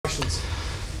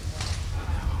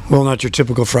Well, not your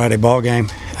typical Friday ball game.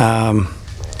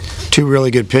 Two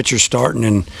really good pitchers starting,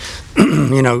 and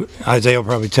you know, Isaiah will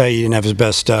probably tell you he didn't have his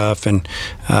best stuff, and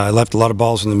left a lot of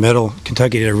balls in the middle.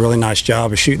 Kentucky did a really nice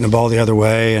job of shooting the ball the other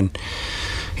way, and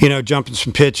you know, jumping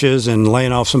some pitches and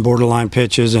laying off some borderline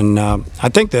pitches. And I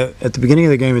think that at the beginning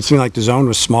of the game, it seemed like the zone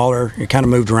was smaller. It kind of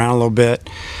moved around a little bit.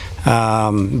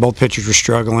 Both pitchers were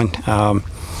struggling.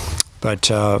 But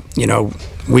you know,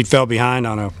 we fell behind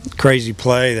on a crazy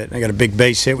play that I got a big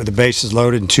base hit with the bases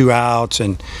loaded and 2 outs,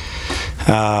 and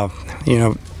you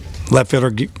know, left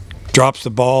fielder drops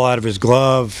the ball out of his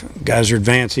glove. Guys are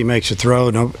advancing, he makes a throw.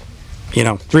 No, you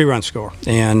know, 3-run score,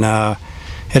 and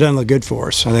it doesn't look good for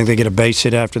us. I think they get a base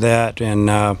hit after that, and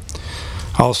all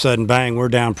of a sudden, bang, we're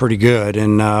down pretty good,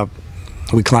 and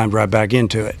we climbed right back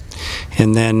into it.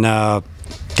 And then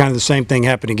kind of the same thing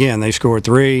happened again. They scored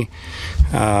 3.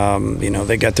 You know,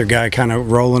 they got their guy kind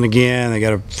of rolling again. They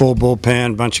got a full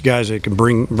bullpen, bunch of guys that can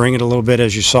bring it a little bit,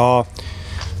 as you saw.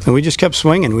 And we just kept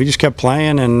swinging. We just kept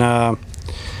playing, and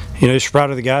you know, just proud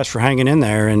of the guys for hanging in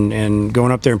there and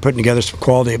going up there and putting together some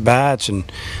quality at bats and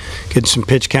getting some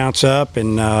pitch counts up,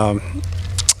 and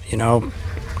you know,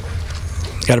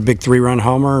 got a big 3-run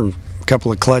homer and a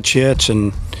couple of clutch hits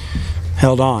and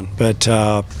held on. But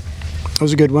it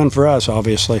was a good win for us,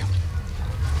 obviously.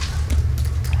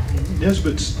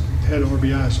 Nesbitt's had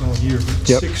RBIs all year, but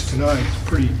yep. 6 tonight is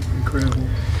pretty incredible.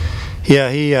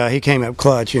 Yeah, he came up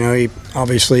clutch. You know, he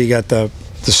obviously got the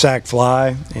sac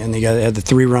fly, and he had the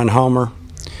 3-run homer,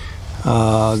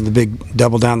 the big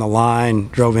double down the line,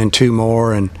 drove in 2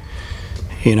 more, and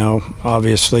you know,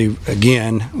 obviously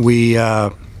again we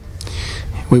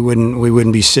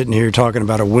wouldn't be sitting here talking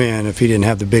about a win if he didn't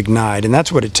have the big night, and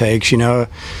that's what it takes. You know,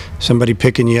 somebody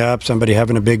picking you up, somebody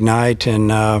having a big night,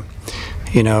 and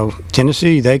you know,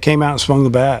 Tennessee, they came out and swung the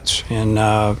bats, and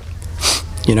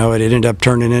you know, it ended up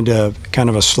turning into kind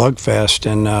of a slugfest,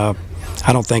 and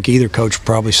I don't think either coach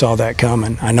probably saw that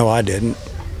coming. I know I didn't.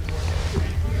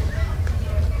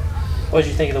 What did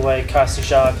you think of the way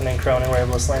Kostychuk and then Cronin were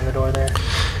able to slam the door there?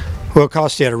 Well,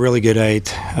 Kosty had a really good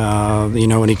 8th. You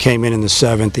know, when he came in the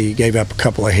 7th, he gave up a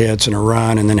couple of hits and a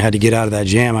run, and then had to get out of that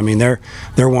jam. I mean, they're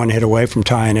 1 hit away from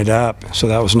tying it up, so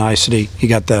that was nice that he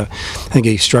got the. I think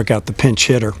he struck out the pinch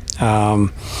hitter.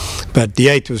 But the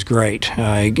 8th was great.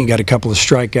 He got a couple of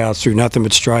strikeouts through nothing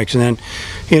but strikes, and then,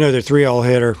 you know, their 3-all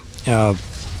hitter,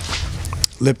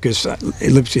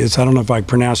 Lipkus. I don't know if I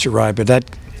pronounced it right, but that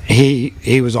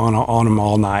he was on him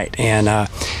all night, and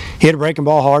he hit a breaking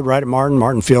ball hard right at Martin.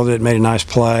 Martin fielded it, made a nice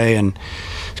play, and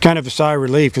it's kind of a sigh of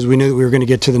relief because we knew that we were going to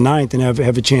get to the 9th and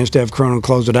have a chance to have Cronin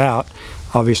close it out.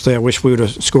 Obviously, I wish we would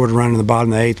have scored a run in the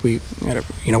bottom of the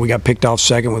 8th. We got picked off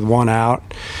second with 1 out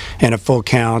and a full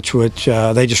count, which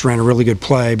they just ran a really good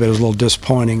play, but it was a little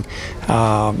disappointing.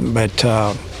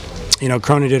 You know,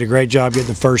 Cronin did a great job getting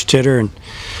the first hitter, and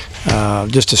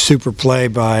just a super play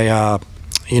by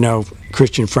you know,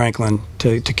 Christian Franklin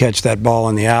to catch that ball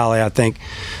in the alley. I think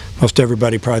most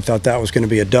everybody probably thought that was going to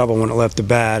be a double when it left the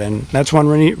bat, and that's one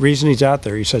reason he's out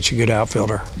there. He's such a good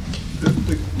outfielder. The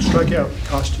strikeout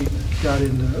Kosty got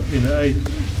in the 8th,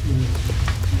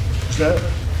 is that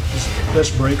his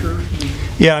best breaker?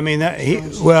 Yeah, I mean,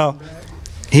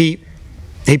 he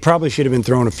probably should have been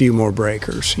throwing a few more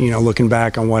breakers. You know, looking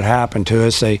back on what happened to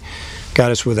us, they got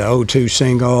us with an 0-2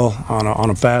 single on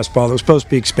a fastball that was supposed to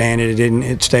be expanded. It didn't.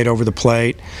 It stayed over the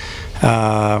plate.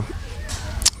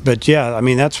 But yeah, I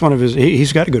mean, that's one of his.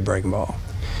 He's got a good breaking ball.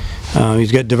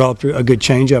 He's got developed a good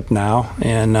changeup now,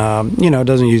 and you know,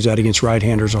 doesn't use that against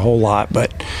right-handers a whole lot.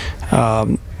 But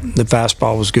the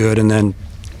fastball was good, and then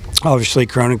obviously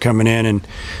Cronin coming in, and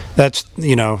that's,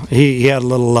 you know, he had a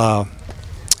little.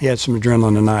 He had some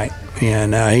adrenaline tonight,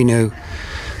 and he knew.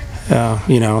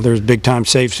 You know, there was a big-time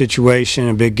save situation,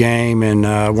 a big game, and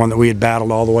one that we had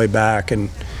battled all the way back, and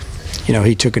you know,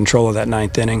 he took control of that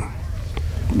 9th inning.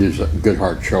 Is a good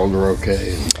hard shoulder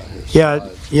okay? Yeah,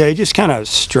 he just kind of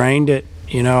strained it.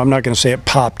 You know, I'm not going to say it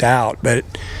popped out, but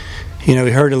you know,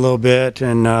 he hurt a little bit,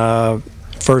 and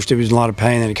first he was in a lot of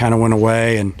pain, then it kind of went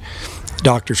away, and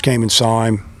doctors came and saw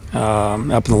him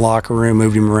up in the locker room,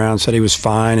 moved him around, said he was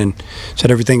fine, and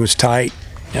said everything was tight.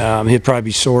 He'd probably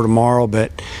be sore tomorrow,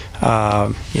 but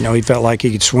you know, he felt like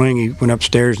he could swing. He went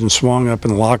upstairs and swung up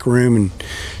in the locker room and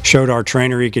showed our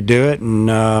trainer he could do it,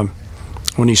 and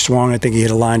when he swung, I think he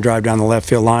hit a line drive down the left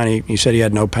field line. He said he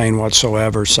had no pain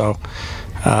whatsoever, so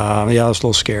yeah, it was a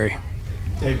little scary.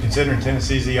 Dave, considering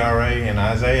Tennessee's ERA and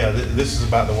Isaiah, this is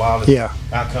about the wildest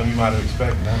outcome you might have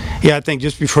expected, huh? Yeah, I think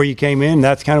just before you came in,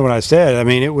 that's kind of what I said. I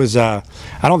mean, it was I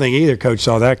don't think either coach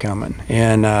saw that coming,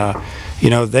 and you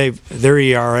know, their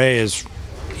ERA is,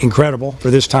 incredible for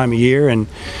this time of year, and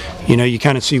you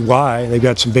kind of see why. They've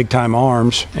got some big-time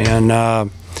arms, and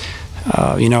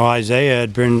Isaiah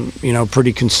had been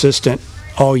pretty consistent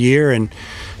all year, and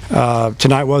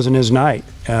tonight wasn't his night.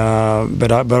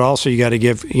 But also you got to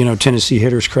give Tennessee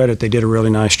hitters credit. They did a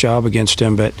really nice job against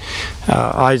him. But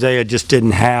Isaiah just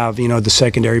didn't have the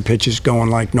secondary pitches going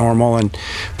like normal, and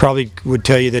probably would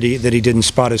tell you that he didn't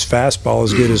spot his fastball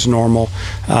as good as normal.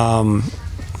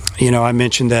 I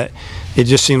mentioned that it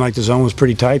just seemed like the zone was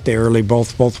pretty tight there early,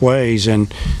 both ways,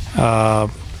 and I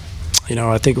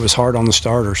think it was hard on the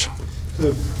starters. I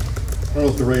don't know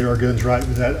if the radar gun's right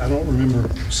with that. I don't remember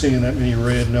seeing that many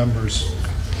red numbers.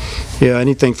 Yeah,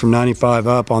 anything from 95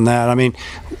 up on that. I mean,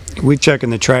 we check in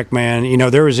the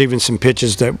TrackMan. There was even some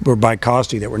pitches that were by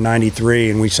Costi that were 93,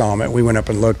 and we saw them. We went up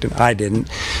and looked, and I didn't.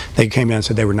 They came down and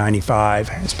said they were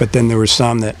 95. But then there were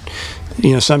some that,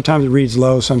 sometimes it reads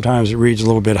low, sometimes it reads a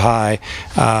little bit high.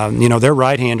 Their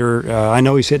right-hander, I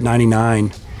know he's hit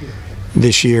 99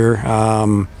 this year.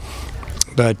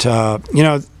 But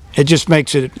it just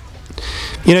makes it,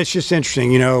 it's just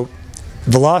interesting.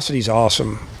 Velocity's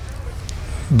awesome,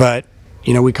 but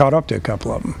we caught up to a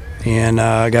couple of them, and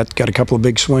got a couple of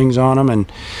big swings on them,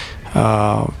 and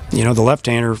the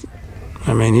left-hander,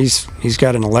 I mean, he's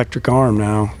got an electric arm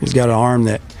now. He's got an arm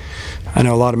that I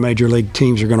know a lot of major league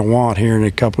teams are going to want here in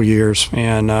a couple of years,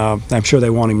 and I'm sure they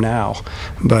want him now.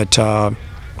 But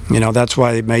that's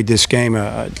why they made this game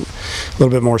a little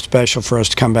bit more special for us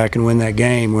to come back and win that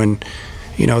game when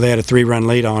they had a 3-run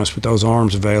lead on us with those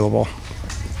arms available.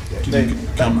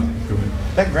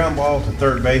 That ground ball to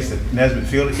third base that Nesbitt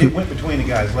fielded, it went between the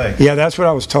guy's legs. Yeah, that's what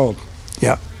I was told.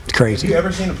 Yeah, it's crazy. Have you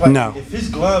ever seen a play? No. If his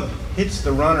glove hits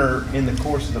the runner in the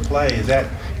course of the play, is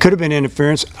that? Could have been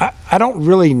interference. I don't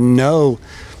really know.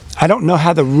 I don't know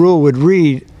how the rule would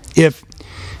read if.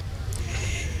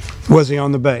 Was he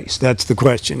on the base? That's the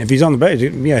question. If he's on the base,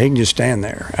 yeah, he can just stand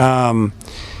there.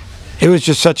 It was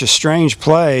just such a strange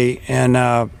play,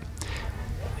 and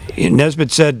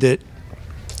Nesbitt said that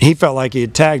he felt like he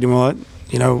had tagged him. Well,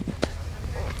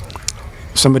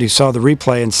 somebody saw the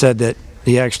replay and said that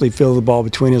he actually fielded the ball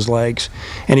between his legs,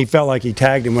 and he felt like he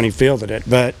tagged him when he fielded it,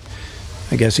 but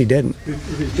I guess he didn't.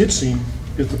 If it hits him,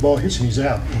 if the ball hits him, he's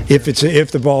out. If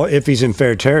he's in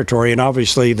fair territory, and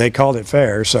obviously they called it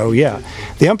fair, so yeah.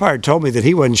 The umpire told me that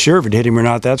he wasn't sure if it hit him or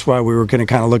not. That's why we were going to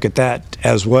kind of look at that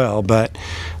as well. But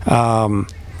at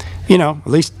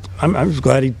least I was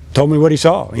glad he told me what he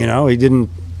saw. He didn't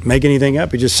make anything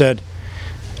up. He just said,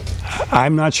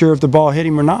 "I'm not sure if the ball hit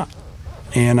him or not."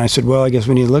 And I said, "Well, I guess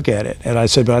we need to look at it." And I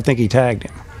said, "But I think he tagged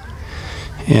him."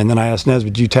 And then I asked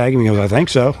Nesbitt, "Did you tag him?" He goes, "I think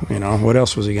so." What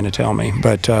else was he going to tell me?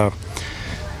 But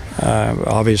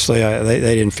obviously,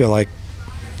 they didn't feel like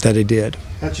that he did.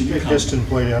 How'd you think Heston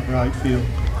played out right field?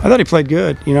 I thought he played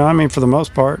good. For the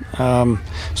most part. A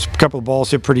couple of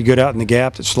balls hit pretty good out in the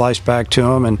gap that sliced back to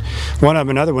him, and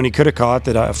another one he could have caught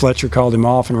that Fletcher called him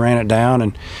off and ran it down.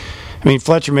 And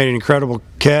Fletcher made an incredible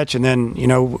catch, and then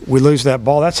we lose that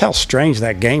ball. That's how strange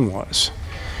that game was.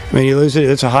 You lose it,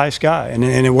 it's a high sky, and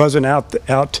it wasn't out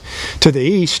to the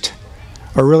east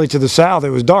or really to the south. It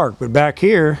was dark, but back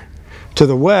here to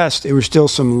the west, it was still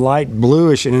some light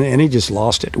bluish, and he just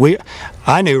lost it.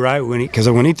 I knew right because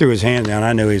when he threw his hand down,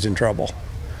 I knew he was in trouble,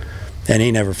 and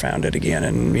he never found it again.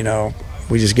 And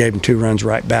we just gave him 2 runs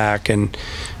right back, and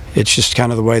it's just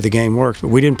kind of the way the game works. But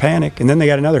we didn't panic, and then they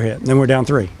got another hit, and then we're down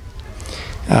 3.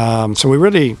 So we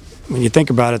really, when you think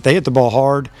about it, they hit the ball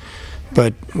hard,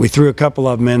 but we threw a couple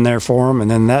of them in there for them,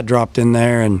 and then that dropped in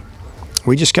there, and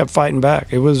we just kept fighting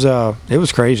back. It was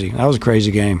crazy. That was a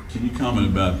crazy game. Can you comment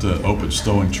about Opitz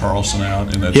throwing Charleston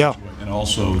out in that situation, and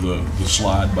also the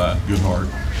slide by Goodhart?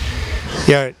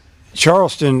 Yeah,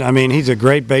 Charleston, he's a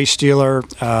great base stealer.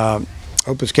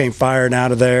 Opitz came firing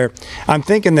out of there. I'm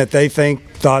thinking that they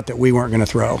thought that we weren't going to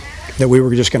throw, that we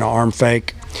were just going to arm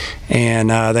fake,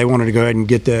 and they wanted to go ahead and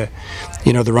get the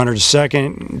runner to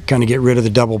second, kind of get rid of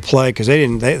the double play, because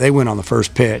they went on the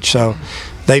first pitch, so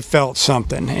they felt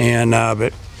something. And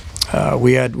but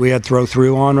we had throw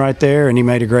through on right there, and he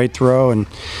made a great throw, and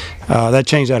that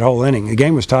changed that whole inning. The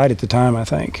game was tied at the time, I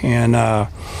think, and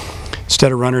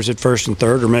instead of runners at first and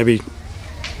third, or maybe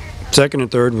second and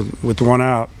third with 1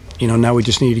 out, now we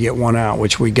just need to get 1 out,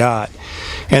 which we got.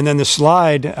 And then the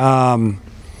slide,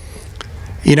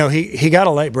 he got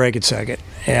a late break at second.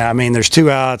 Yeah, there's 2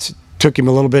 outs. It took him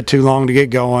a little bit too long to get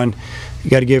going.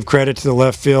 You got to give credit to the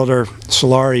left fielder,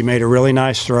 Solari. He made a really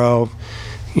nice throw.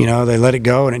 They let it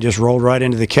go, and it just rolled right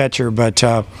into the catcher. But,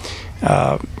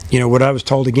 what I was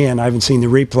told, again, I haven't seen the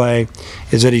replay,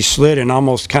 is that he slid and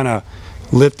almost kind of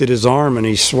lifted his arm, and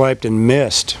he swiped and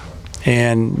missed.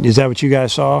 And is that what you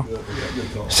guys saw?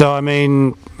 So, I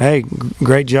mean, hey,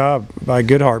 great job by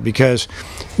Goodhart, because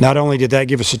not only did that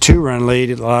give us a 2-run lead,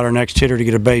 it allowed our next hitter to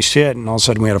get a base hit, and all of a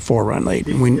sudden we had a 4-run lead.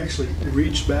 He actually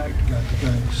reached back and got the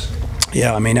base.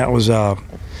 Yeah, I mean, that was a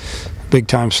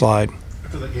big-time slide.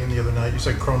 After that game the other night, you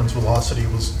said Cronin's velocity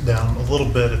was down a little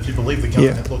bit. If you believe the gun,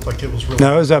 Yeah. it looked like it was really.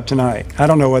 No, it was up tonight. I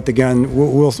don't know what the gun.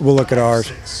 We'll look at ours.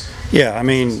 6. Yeah, I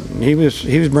mean, he was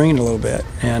bringing a little bit,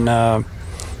 and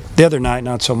the other night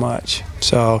not so much.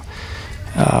 So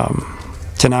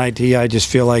tonight, I just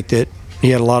feel like that he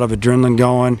had a lot of adrenaline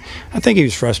going. I think he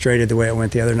was frustrated the way it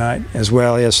went the other night as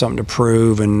well. He has something to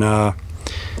prove, and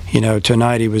you know,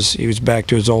 tonight he was back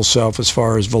to his old self as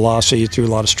far as velocity. He threw a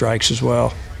lot of strikes as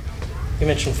well. You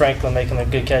mentioned Franklin making a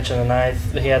good catch in the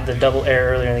ninth. He had the double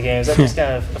error earlier in the game. Is that just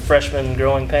kind of a freshman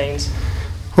growing pains?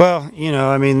 Well, you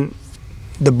know, I mean,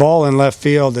 the ball in left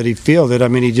field that he fielded, I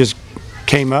mean, he just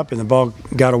came up and the ball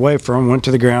got away from him, went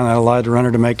to the ground. That allowed the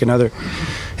runner to make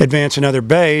advance another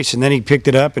base, and then he picked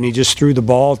it up and he just threw the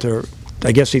ball to,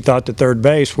 I guess he thought, to third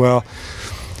base. Well,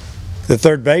 the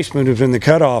third baseman was in the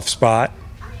cutoff spot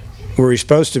where he's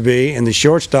supposed to be, and the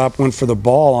shortstop went for the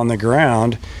ball on the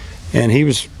ground, and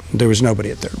there was nobody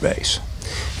at third base.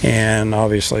 And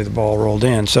obviously the ball rolled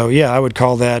in. So, yeah, I would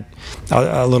call that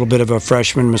a little bit of a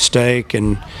freshman mistake.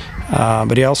 And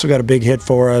but he also got a big hit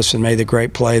for us and made the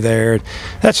great play there.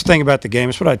 That's the thing about the game.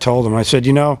 That's what I told him. I said,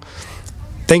 you know,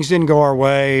 things didn't go our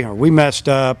way, or we messed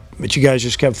up, but you guys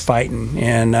just kept fighting.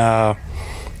 And,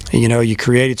 you know, you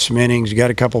created some innings, you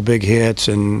got a couple big hits,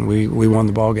 and we won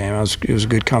the ball game. It was a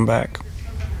good comeback.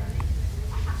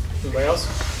 Anybody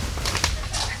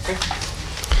else? Okay.